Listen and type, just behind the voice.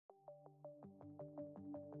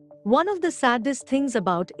One of the saddest things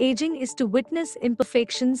about aging is to witness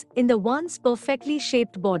imperfections in the once perfectly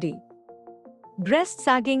shaped body. Breast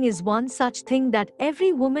sagging is one such thing that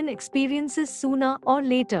every woman experiences sooner or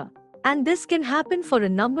later. And this can happen for a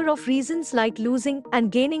number of reasons like losing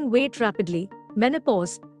and gaining weight rapidly,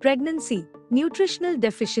 menopause, pregnancy, nutritional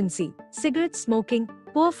deficiency, cigarette smoking,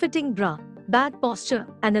 poor fitting bra, bad posture,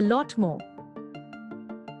 and a lot more.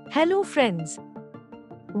 Hello friends.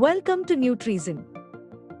 Welcome to Nutrizon.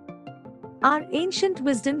 Our ancient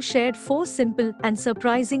wisdom shared 4 simple and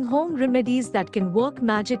surprising home remedies that can work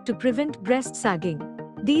magic to prevent breast sagging.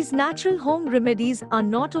 These natural home remedies are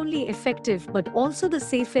not only effective but also the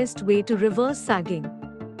safest way to reverse sagging.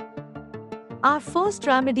 Our first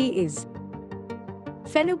remedy is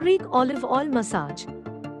fenugreek olive oil massage.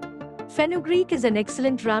 Fenugreek is an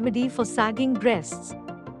excellent remedy for sagging breasts.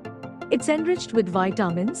 It's enriched with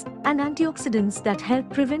vitamins and antioxidants that help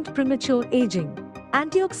prevent premature aging.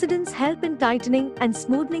 Antioxidants help in tightening and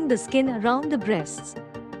smoothing the skin around the breasts.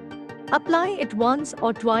 Apply it once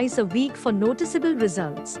or twice a week for noticeable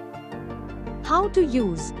results. How to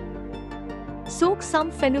use? Soak some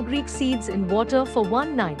fenugreek seeds in water for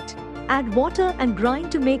 1 night. Add water and grind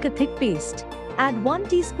to make a thick paste. Add 1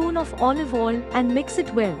 teaspoon of olive oil and mix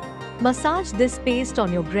it well. Massage this paste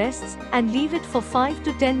on your breasts and leave it for 5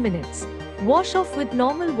 to 10 minutes. Wash off with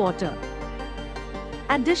normal water.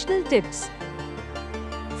 Additional tips.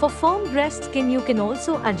 For firm breast skin, you can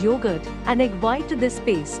also add yogurt and egg white to this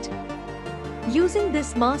paste. Using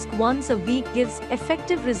this mask once a week gives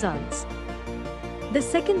effective results. The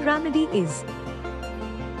second remedy is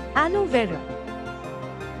aloe vera.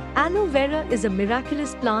 Aloe vera is a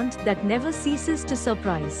miraculous plant that never ceases to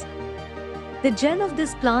surprise. The gel of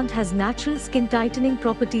this plant has natural skin tightening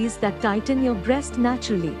properties that tighten your breast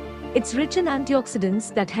naturally. It's rich in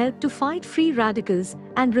antioxidants that help to fight free radicals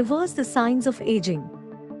and reverse the signs of aging.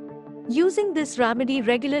 Using this remedy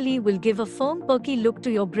regularly will give a firm, perky look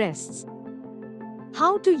to your breasts.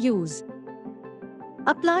 How to use?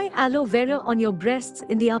 Apply aloe vera on your breasts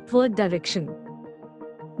in the upward direction.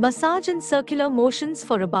 Massage in circular motions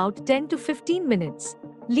for about 10 to 15 minutes.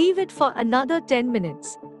 Leave it for another 10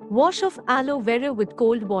 minutes. Wash off aloe vera with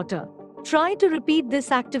cold water. Try to repeat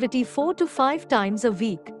this activity 4 to 5 times a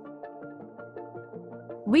week.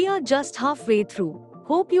 We are just halfway through.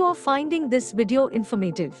 Hope you are finding this video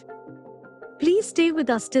informative. Please stay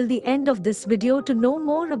with us till the end of this video to know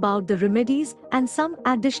more about the remedies and some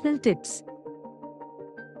additional tips.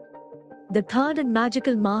 The third and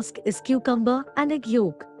magical mask is cucumber and egg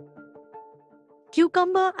yolk.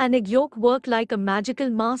 Cucumber and egg yolk work like a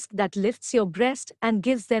magical mask that lifts your breast and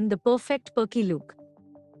gives them the perfect perky look.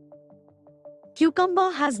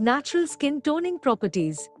 Cucumber has natural skin toning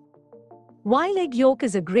properties, while egg yolk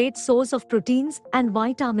is a great source of proteins and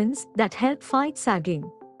vitamins that help fight sagging.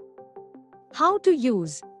 How to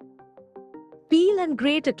use? Peel and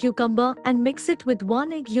grate a cucumber and mix it with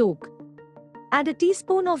 1 egg yolk. Add a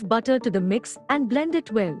teaspoon of butter to the mix and blend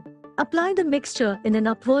it well. Apply the mixture in an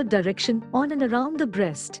upward direction on and around the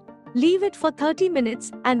breast. Leave it for 30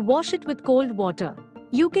 minutes and wash it with cold water.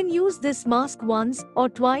 You can use this mask once or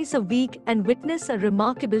twice a week and witness a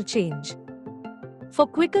remarkable change. For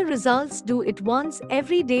quicker results, do it once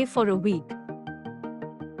every day for a week.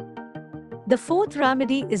 The fourth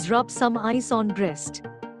remedy is rub some ice on breast.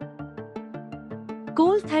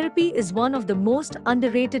 Cold therapy is one of the most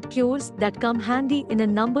underrated cures that come handy in a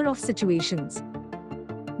number of situations.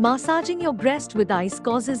 Massaging your breast with ice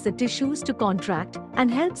causes the tissues to contract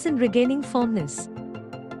and helps in regaining firmness.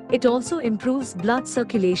 It also improves blood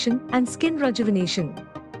circulation and skin rejuvenation.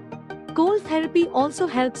 Cold therapy also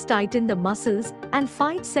helps tighten the muscles and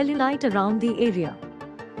fight cellulite around the area.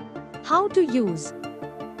 How to use?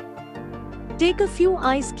 Take a few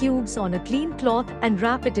ice cubes on a clean cloth and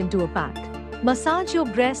wrap it into a pack. Massage your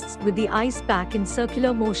breasts with the ice pack in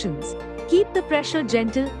circular motions. Keep the pressure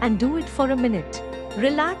gentle and do it for a minute.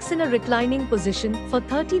 Relax in a reclining position for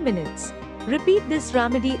 30 minutes. Repeat this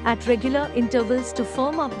remedy at regular intervals to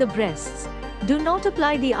firm up the breasts. Do not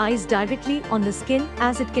apply the ice directly on the skin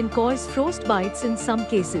as it can cause frostbites in some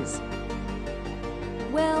cases.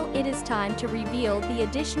 Well, it is time to reveal the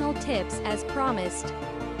additional tips as promised.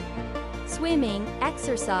 Swimming,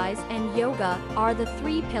 exercise, and yoga are the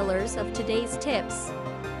 3 pillars of today's tips.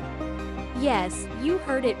 Yes, you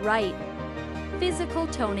heard it right. Physical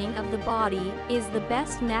toning of the body is the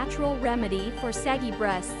best natural remedy for saggy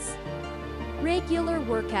breasts. Regular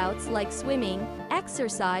workouts like swimming,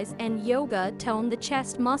 exercise, and yoga tone the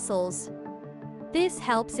chest muscles. This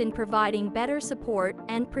helps in providing better support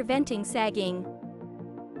and preventing sagging.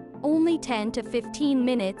 Only 10 to 15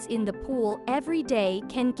 minutes in the pool every day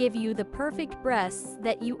can give you the perfect breasts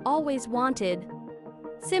that you always wanted.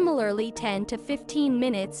 Similarly, 10 to 15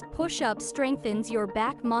 minutes push-up strengthens your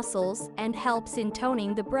back muscles and helps in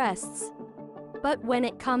toning the breasts. But when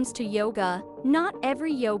it comes to yoga, not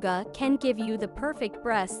every yoga can give you the perfect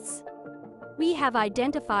breasts. We have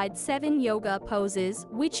identified 7 yoga poses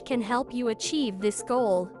which can help you achieve this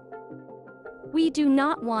goal. We do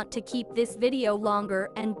not want to keep this video longer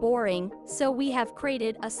and boring, so we have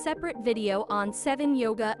created a separate video on 7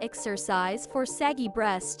 yoga exercise for saggy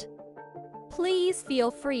breast. Please feel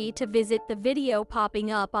free to visit the video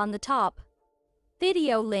popping up on the top.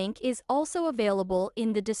 Video link is also available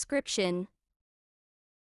in the description.